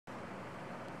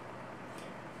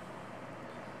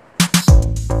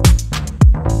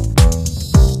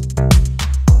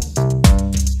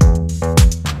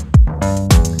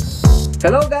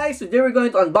today we're going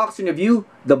to unbox and review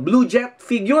the Blue Jet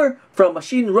figure from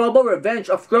Machine Robo Revenge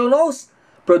of Kronos,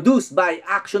 produced by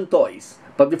Action Toys.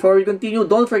 But before we continue,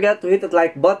 don't forget to hit that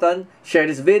like button, share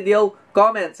this video,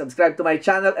 comment, subscribe to my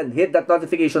channel, and hit that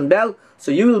notification bell so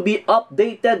you will be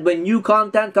updated when new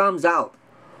content comes out.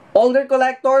 Older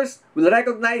collectors will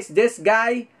recognize this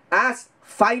guy as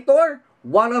Fitor,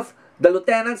 one of the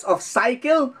lieutenants of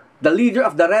Cycle, the leader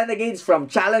of the Renegades from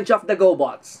Challenge of the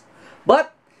Gobots.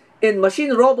 But in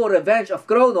Machine Robo Revenge of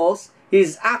Kronos,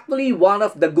 he's actually one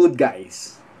of the good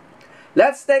guys.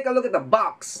 Let's take a look at the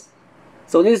box.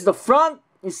 So this is the front.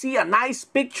 You see a nice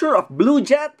picture of Blue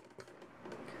Jet.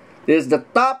 This is the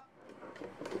top,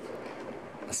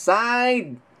 the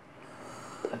side.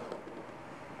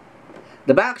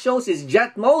 The back shows his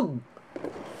jet mode.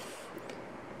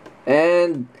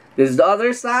 And this is the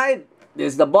other side.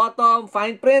 This is the bottom,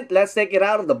 fine print. Let's take it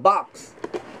out of the box.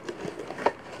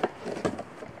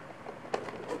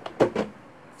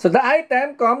 So the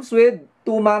item comes with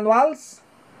 2 manuals.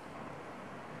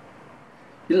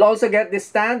 You'll also get this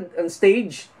stand and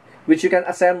stage, which you can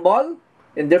assemble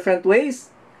in different ways.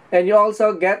 And you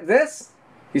also get this,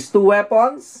 his 2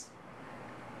 weapons,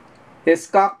 his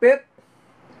cockpit,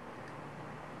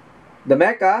 the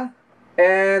mecha,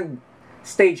 and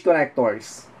stage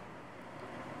connectors.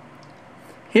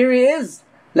 Here he is.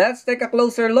 Let's take a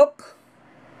closer look.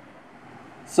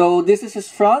 So this is his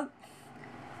front.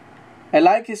 I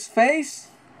like his face.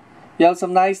 You have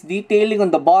some nice detailing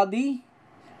on the body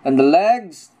and the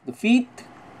legs, the feet.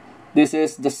 This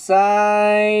is the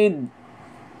side.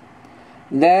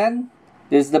 Then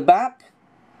this is the back.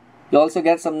 You also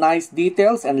get some nice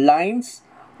details and lines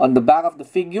on the back of the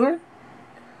figure.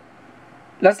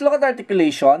 Let's look at the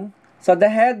articulation. So the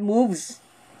head moves.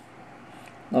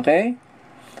 Okay.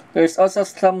 There's also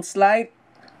some slight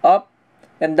up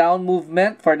and down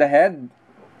movement for the head.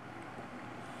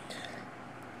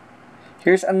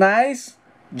 Here's a nice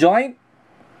joint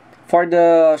for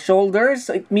the shoulders.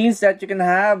 So it means that you can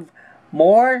have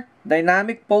more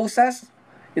dynamic poses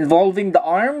involving the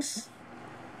arms.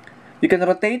 You can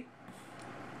rotate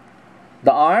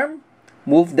the arm,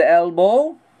 move the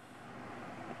elbow,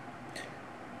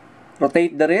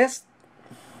 rotate the wrist.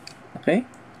 Okay.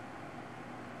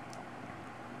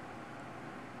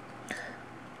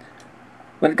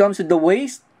 When it comes to the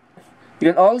waist,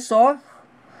 you can also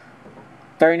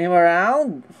turn him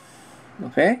around.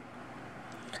 Okay.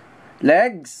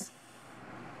 Legs.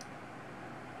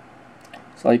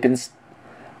 So you can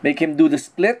make him do the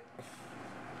split.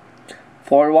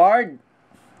 Forward.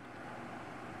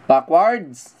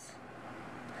 Backwards.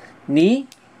 Knee.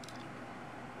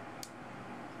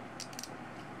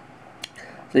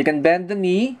 So you can bend the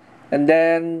knee and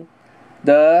then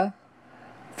the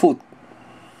foot.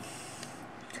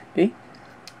 Okay.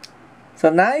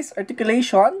 So nice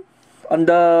articulation on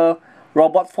the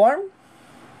robot form.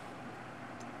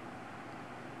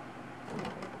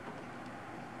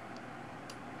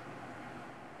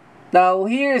 Now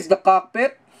here is the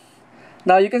cockpit.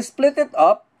 Now you can split it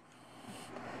up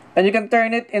and you can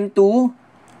turn it into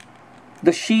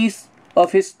the sheath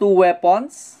of his 2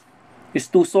 weapons, his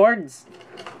 2 swords.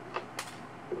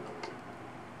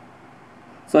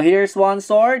 So here's one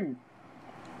sword.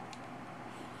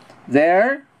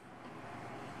 There.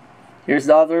 Here's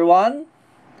the other one.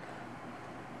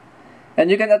 And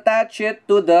you can attach it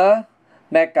to the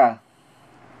mecha.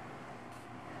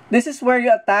 This is where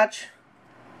you attach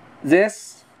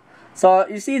this. So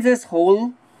you see this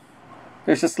hole?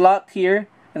 There's a slot here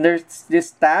and there's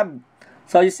this tab.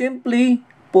 So you simply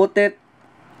put it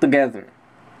together.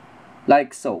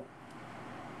 Like so.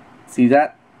 See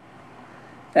that?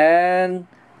 And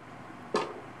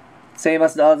same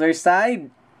as the other side.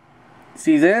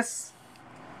 See this?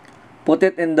 Put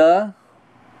it in the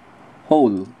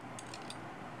hole.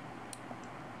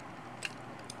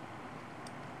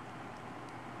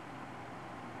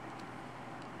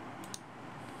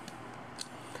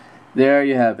 There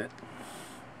you have it.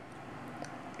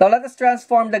 Now let us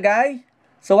transform the guy.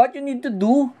 So what you need to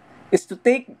do is to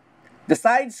take the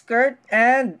side skirt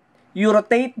and you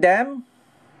rotate them.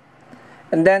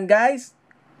 And then guys,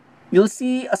 you'll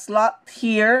see a slot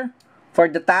here for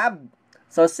the tab.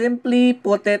 So simply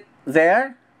put it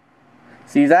there.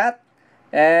 See that?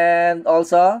 And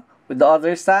also with the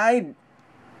other side.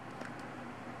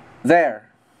 There.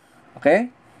 Okay?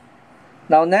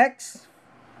 Now next,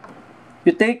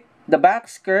 you take the back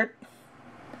skirt,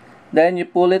 then you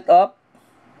pull it up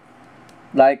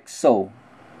like so.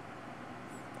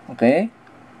 Okay?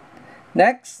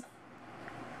 Next,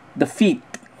 the feet.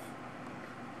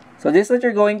 So this is what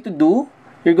you're going to do.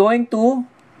 You're going to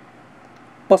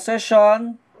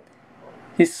position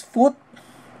his foot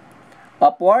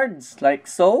upwards, like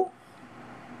so.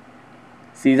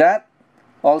 See that?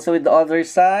 Also with the other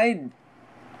side.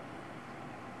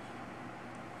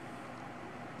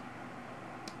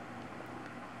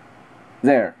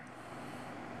 There.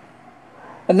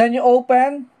 And then you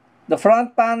open the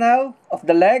front panel of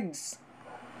the legs,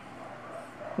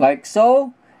 like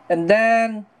so. And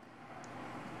then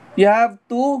you have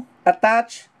to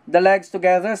attach the legs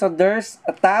together. So there's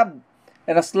a tab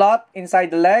and a slot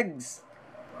inside the legs.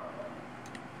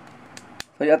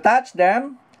 So you attach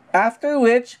them, after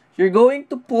which you're going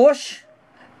to push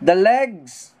the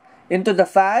legs into the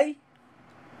thigh.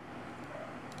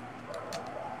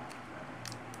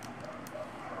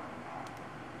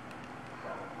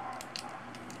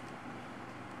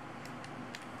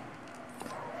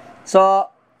 So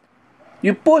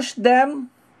you push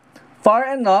them far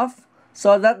enough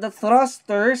so that the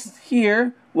thrusters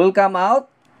here will come out.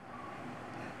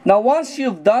 Now once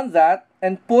you've done that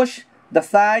and push the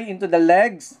thigh into the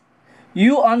legs,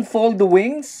 you unfold the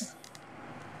wings.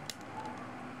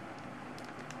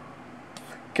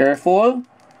 Careful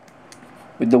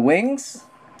with the wings.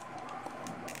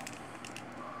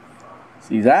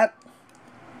 See that?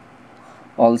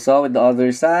 Also with the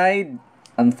other side,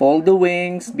 unfold the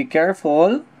wings. Be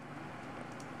careful.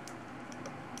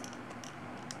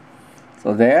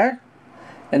 So there.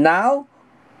 And now,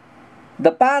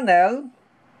 the panel,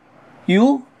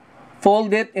 you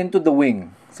fold it into the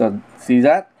wing. So, see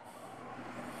that?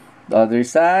 The other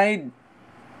side.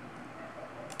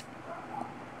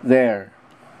 There.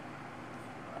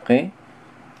 Okay?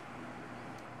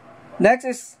 Next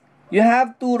is, you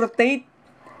have to rotate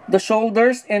the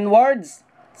shoulders inwards.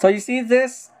 So, you see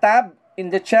this tab in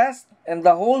the chest and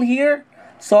the hole here.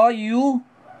 So, you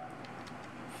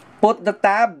put the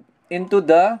tab into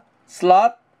the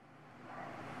slot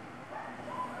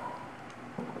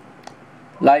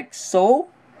like so,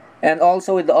 and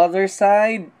also with the other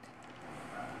side.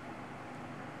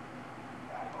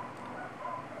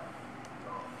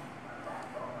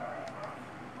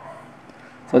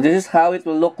 So this is how it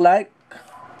will look like,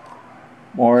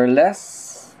 more or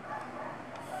less.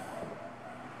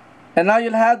 And now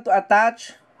you'll have to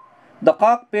attach the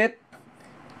cockpit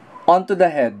onto the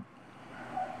head.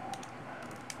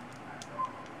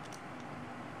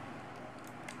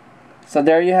 So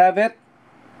there you have it.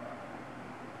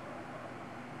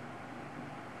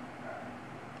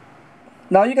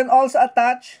 Now you can also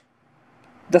attach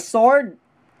the sword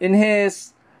in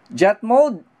his jet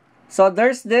mode. So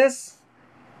there's this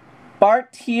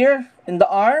part here in the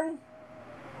arm.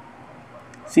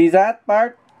 See that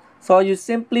part? So you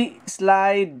simply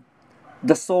slide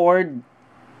the sword.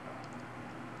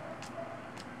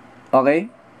 Okay?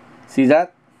 See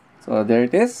that? So there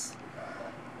it is.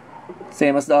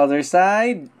 Same as the other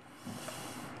side.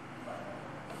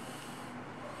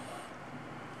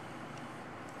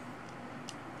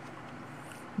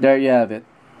 There you have it.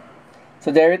 So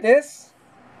there it is,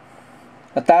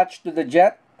 attached to the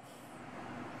jet.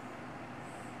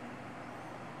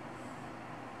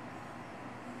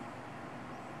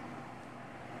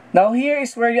 Now here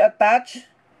is where you attach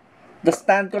the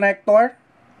stand connector.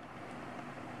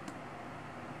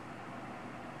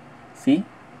 See?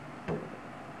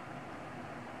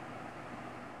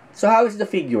 So how is the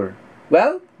figure?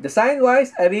 Well,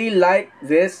 design-wise, I really like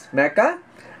this mecha.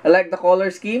 I like the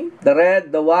color scheme, the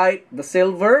red, the white, the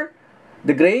silver,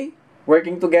 the gray,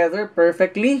 working together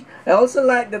perfectly. I also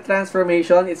like the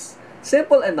transformation. It's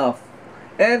simple enough.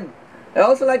 And I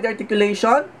also like the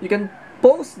articulation. You can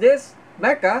pose this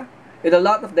mecha in a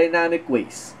lot of dynamic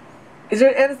ways. Is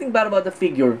there anything bad about the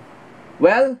figure?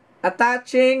 Well,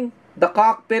 attaching the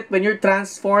cockpit when you're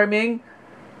transforming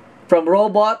from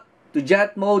robot to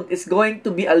jet mode is going to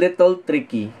be a little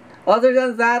tricky. Other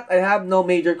than that, I have no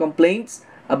major complaints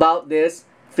about this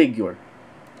figure.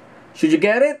 Should you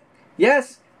get it?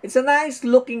 Yes, it's a nice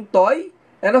looking toy.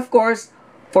 And of course,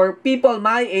 for people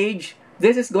my age,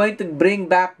 this is going to bring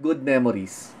back good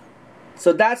memories.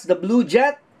 So that's the Blue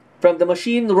Jet from the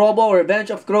Machine Robo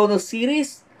Revenge of Kronos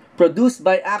series, produced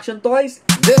by Action Toys.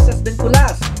 This has been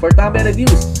Kulas for Tambay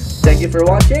Reviews. Thank you for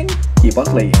watching. Keep on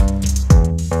playing.